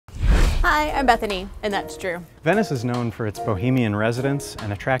Hi, I'm Bethany, and that's Drew. Venice is known for its bohemian residents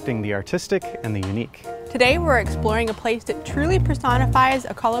and attracting the artistic and the unique. Today we're exploring a place that truly personifies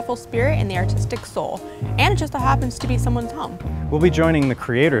a colorful spirit and the artistic soul, and it just so happens to be someone's home. We'll be joining the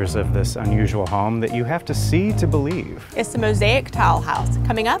creators of this unusual home that you have to see to believe. It's the Mosaic Tile House,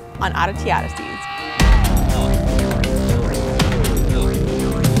 coming up on Oddity Odysseys.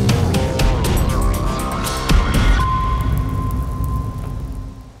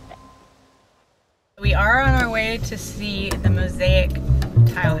 We are on our way to see the Mosaic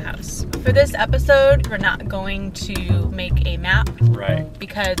Tile House. For this episode, we're not going to make a map. Right.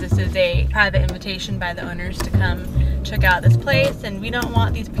 Because this is a private invitation by the owners to come check out this place, and we don't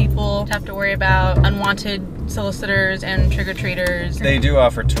want these people to have to worry about unwanted solicitors and trick-or-treaters. They do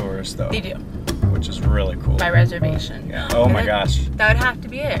offer tours though. They do. Which is really cool. By reservation. Yeah. Oh my gosh. That would have to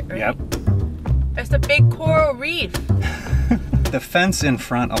be it, right? Yep. It's a big coral reef. The fence in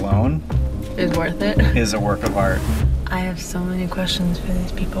front alone Is worth it. is a work of art. I have so many questions for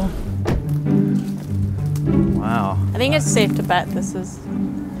these people. Wow. I think it's safe to bet this is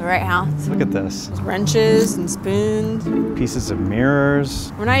the right house. Look at this. There's wrenches and spoons. Pieces of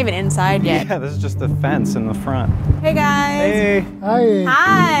mirrors. We're not even inside yet. Yeah, this is just the fence in the front. Hey guys. Hey. Hi.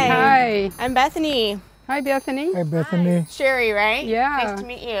 Hi. Hi. I'm Bethany. Hi, Bethany. Hi, Bethany. Cheri, right? Yeah. Nice to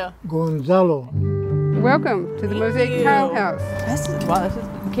meet you. Gonzalo. Welcome to the Mosaic Tile House. This is,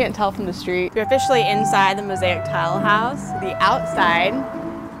 you can't tell from the street. We're officially inside the Mosaic Tile House. The outside,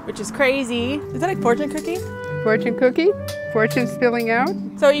 which is crazy. Is that a fortune cookie? Fortune cookie. Fortune spilling out.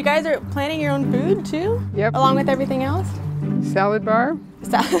 So you guys are planting your own food too? Yep. Along with everything else? Salad bar.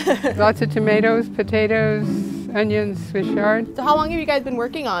 Lots of tomatoes, potatoes, onions, Swiss chard. So how long have you guys been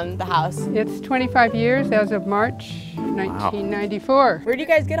working on the house? It's 25 years as of March 1994. Where do you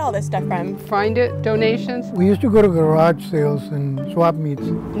guys get all this stuff from? Find it, donations. We used to go to garage sales and swap meets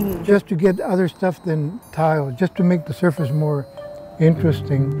just to get other stuff than tile, just to make the surface more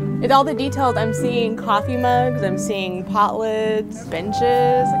interesting. With all the details, I'm seeing coffee mugs, I'm seeing pot lids, benches.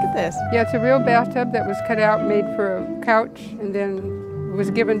 Look at this. Yeah, it's a real bathtub that was cut out, made for a couch, and then was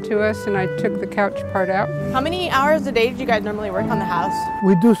given to us, and I took the couch part out. How many hours a day did you guys normally work on the house?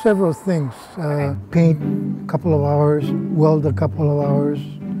 We do several things. Paint a couple of hours, weld a couple of hours,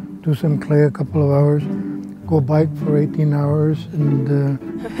 do some clay a couple of hours, go bike for 18 hours, and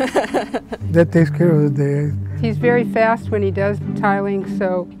that takes care of the day. He's very fast when he does tiling,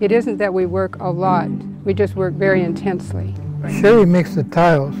 so it isn't that we work a lot. We just work very intensely. Cheri makes the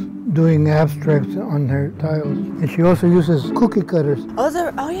tiles, doing abstracts on her tiles. And she also uses cookie cutters.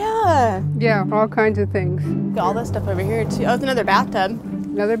 Oh yeah. Yeah, all kinds of things. Got all this stuff over here too. Oh, it's another bathtub.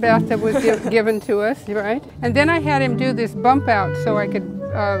 Another bathtub was given to us, right? And then I had him do this bump out so I could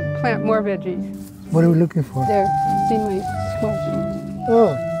plant more veggies. What are we looking for? There, see my squash.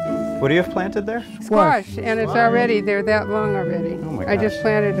 Oh. What do you have planted there? Squash, and it's already, they're that long already. Oh my I just gosh.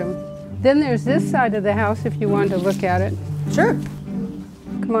 planted them. Then there's this side of the house if you wanted to look at it. Sure.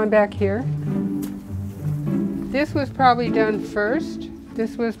 Come on back here. This was probably done first.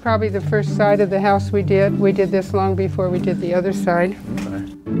 This was probably the first side of the house we did. We did this long before we did the other side.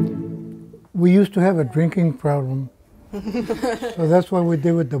 We used to have a drinking problem. So that's what we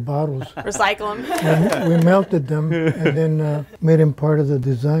did with the bottles. Recycle them. We melted them and then made them part of the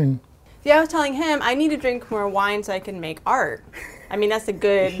design. Yeah, I was telling him I need to drink more wine so I can make art. I mean, that's a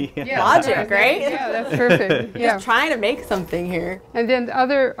good logic, right? Yeah, that's perfect. Yeah. Just trying to make something here. And then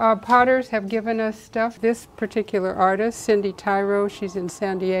other potters have given us stuff. This particular artist, Cindy Tyro, she's in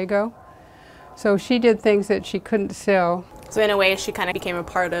San Diego. So she did things that she couldn't sell. So in a way, she kind of became a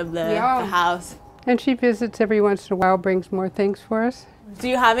part of the house. And she visits every once in a while, brings more things for us. Do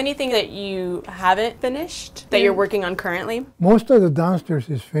you have anything that you haven't finished that you're working on currently? Most of the downstairs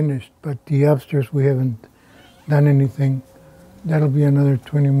is finished, but the upstairs we haven't done anything. That'll be another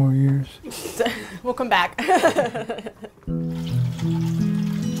 20 more years. We'll come back.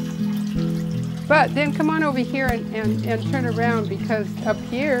 But then come on over here and turn around, because up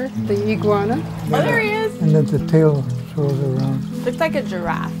here, the iguana. Oh, there he is. And then the tail swirls around. Looks like a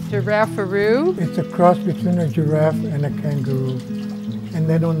giraffe. Giraffe-aroo. It's a cross between a giraffe and a kangaroo. And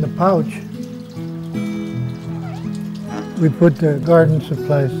then on the pouch, we put the garden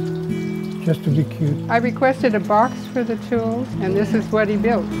supplies, just to be cute. I requested a box for the tools, and this is what he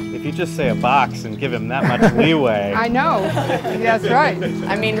built. If you just say a box and give him that much leeway, I know. That's right.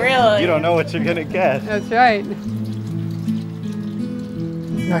 I mean, really. you don't know what you're gonna get. That's right.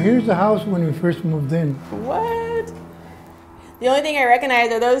 Now here's the house when we first moved in. What? The only thing I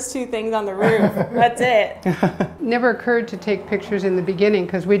recognize are those two things on the roof. That's it. Never occurred to take pictures in the beginning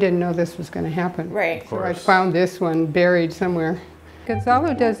because we didn't know this was going to happen. Right. So I found this one buried somewhere.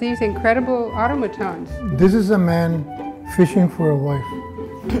 Gonzalo does these incredible automatons. This is a man fishing for a wife.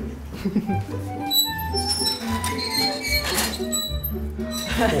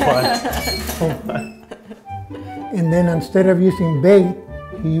 What? And then instead of using bait,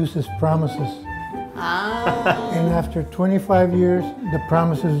 he uses promises. Ah. And after 25 years, the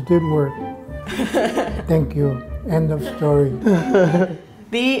promises did work. Thank you. End of story.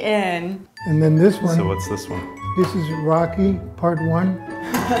 The end. And then this one. So what's this one? This is Rocky Part 1.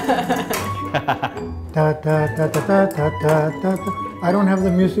 Ta, ta, ta, ta, ta, ta, ta, ta. I don't have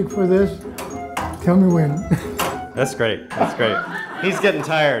the music for this. Tell me when. That's great. That's great. He's getting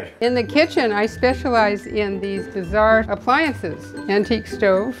tired. In the kitchen, I specialize in these bizarre appliances. Antique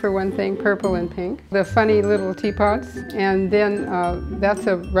stove, for one thing, purple and pink. The funny little teapots. And then that's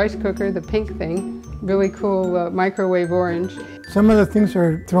a rice cooker, the pink thing. Really cool microwave orange. Some of the things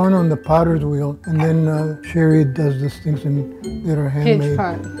are thrown on the potter's wheel, and then Cheri does these things that are handmade. Pinch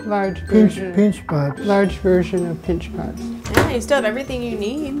pot, large version. Pinch pots. Large version of pinch pots. Yeah, you still have everything you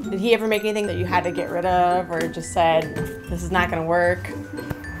need. Did he ever make anything that you had to get rid of, or just said, this is not going to work?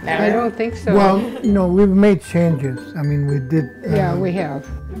 Never? I don't think so. Well, you know, we've made changes. I mean, we did. Yeah, we have.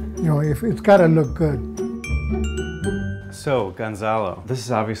 You know, if it's got to look good. So, Gonzalo, this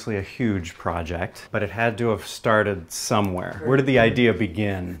is obviously a huge project, but it had to have started somewhere. Where did the idea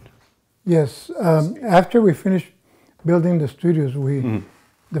begin? Yes, after we finished building the studios,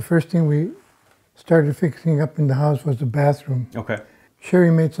 the first thing we started fixing up in the house was the bathroom. Okay.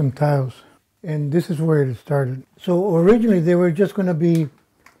 Cheri made some tiles, and this is where it started. So originally they were just going to be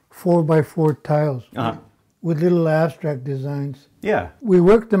 4x4 tiles with little abstract designs. Yeah. We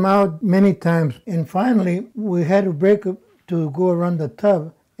worked them out many times, and finally we had to break up to go around the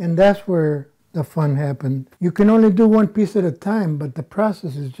tub, and that's where the fun happened. You can only do one piece at a time, but the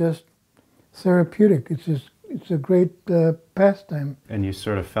process is just therapeutic. It's a great pastime. And you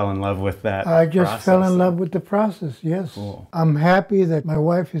sort of fell in love with that I just process. fell in love with the process, yes. Cool. I'm happy that my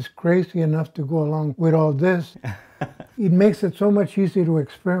wife is crazy enough to go along with all this. It makes it so much easier to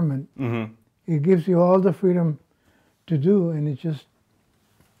experiment. Mm-hmm. It gives you all the freedom to do, and it just,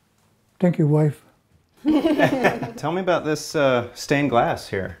 thank you, wife. Tell me about this stained glass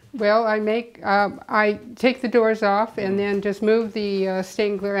here. Well, I take the doors off and then just move the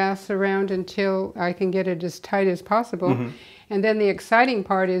stained glass around until I can get it as tight as possible. Mm-hmm. And then the exciting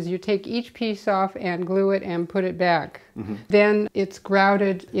part is you take each piece off and glue it and put it back. Mm-hmm. Then it's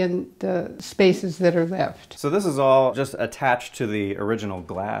grouted in the spaces that are left. So this is all just attached to the original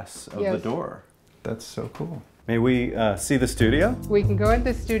glass of Yes. the door. That's so cool. May we see the studio? We can go into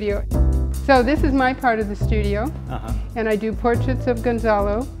the studio. So this is my part of the studio, and I do portraits of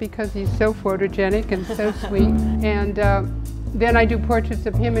Gonzalo because he's so photogenic and so sweet. And then I do portraits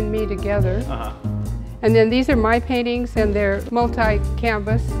of him and me together. And then these are my paintings, and they're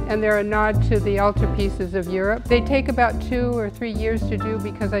multi-canvas, and they're a nod to the altarpieces of Europe. They take about 2 or 3 years to do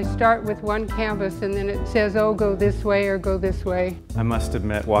because I start with one canvas and then it says, oh, go this way or go this way. I must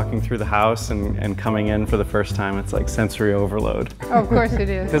admit, walking through the house and coming in for the first time, it's like sensory overload. Oh, of course it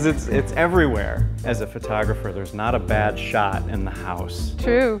is. Because it's everywhere. As a photographer, there's not a bad shot in the house.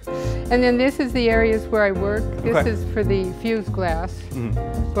 True. And then this is the areas where I work. This Okay. is for the fused glass,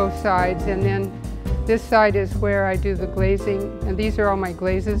 both sides. And then this side is where I do the glazing, and these are all my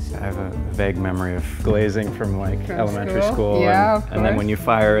glazes. I have a vague memory of glazing from like From elementary school? school. Yeah, of and then course. when you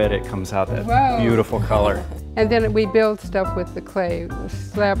fire it, it comes out that Wow. beautiful color. And then we build stuff with the clay, the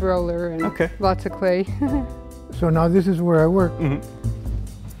slab roller and Okay. lots of clay. So now this is where I work.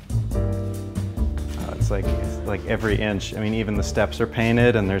 It's like every inch. I mean, even the steps are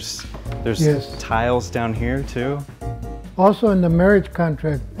painted, and there's Yes. tiles down here too. Also in the marriage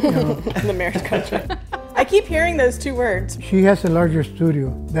contract, you know, The marriage contract. I keep hearing those two words. she has a larger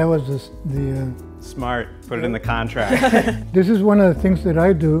studio. That was the Smart. Put it in the contract. this is one of the things that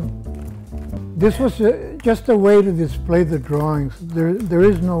I do. This was just a way to display the drawings. There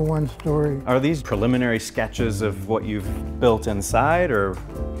is no one story. Are these preliminary sketches of what you've built inside, or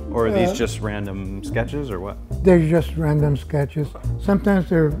are these just random sketches, or what? They're just random sketches. Sometimes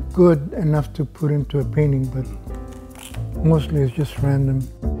they're good enough to put into a painting, but mostly it's just random.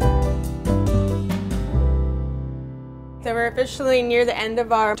 So we're officially near the end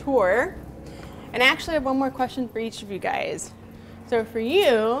of our tour. And I actually have one more question for each of you guys. So for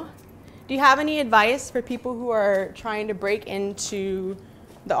you, do you have any advice for people who are trying to break into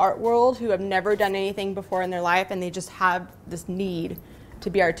the art world, who have never done anything before in their life and they just have this need to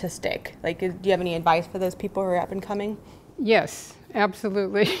be artistic? Like, do you have any advice for those people who are up and coming? Yes,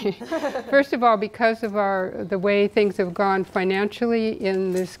 absolutely. First of all, because of the way things have gone financially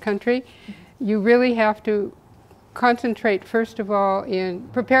in this country, you really have to concentrate first of all in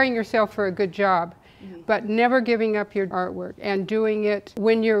preparing yourself for a good job, but never giving up your artwork and doing it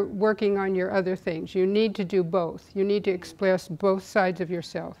when you're working on your other things. You need to do both. You need to express both sides of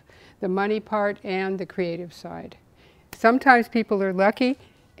yourself, the money part and the creative side. Sometimes people are lucky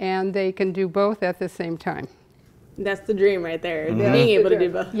and they can do both at the same time. That's the dream right there, being able to do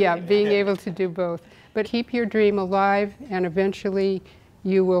both. Yeah, being able to do both. But keep your dream alive and eventually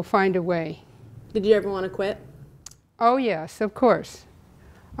you will find a way. Did you ever want to quit? Oh yes, of course.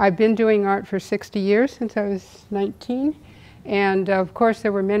 I've been doing art for 60 years since I was 19, and of course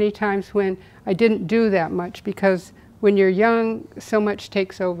there were many times when I didn't do that much because when you're young, so much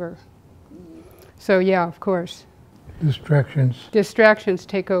takes over. So yeah, of course. Distractions. Distractions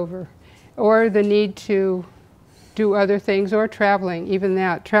take over, or the need to do other things, or traveling. Even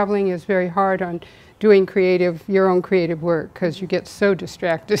that, traveling is very hard on doing your own creative work, because you get so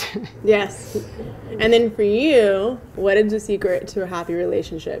distracted. Yes. And then for you, what is the secret to a happy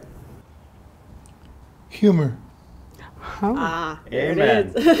relationship? Humor. Oh. Ah, there it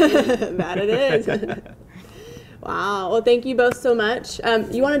is. That it is. Wow. Well, thank you both so much.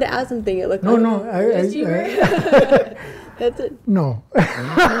 You wanted to add something. It looked like. No, That's it. no.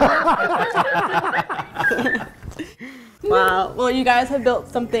 Wow. Well, you guys have built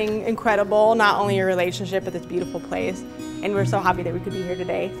something incredible, not only your relationship, but this beautiful place. And we're so happy that we could be here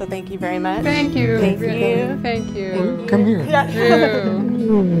today. So thank you very much. Thank you. Thank you. Thank you. Come here. Thank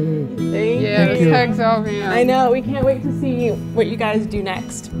Yes, you. hugs all around. I know. We can't wait to see what you guys do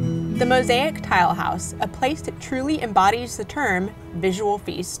next. The Mosaic Tile House, a place that truly embodies the term visual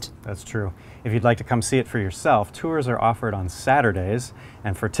feast. That's true. If you'd like to come see it for yourself, tours are offered on Saturdays,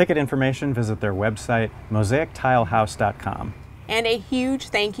 and for ticket information, visit their website, mosaictilehouse.com. And a huge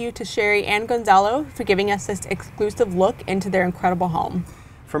thank you to Cheri and Gonzalo for giving us this exclusive look into their incredible home.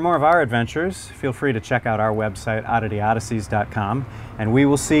 For more of our adventures, feel free to check out our website, oddityodyseys.com, and we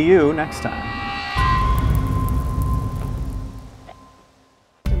will see you next time.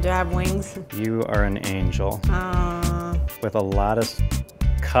 Do I have wings? You are an angel with a lot of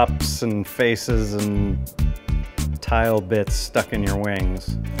cups and faces and tile bits stuck in your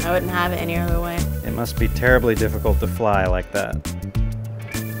wings. I wouldn't have it any other way. It must be terribly difficult to fly like that.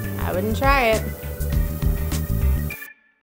 I wouldn't try it.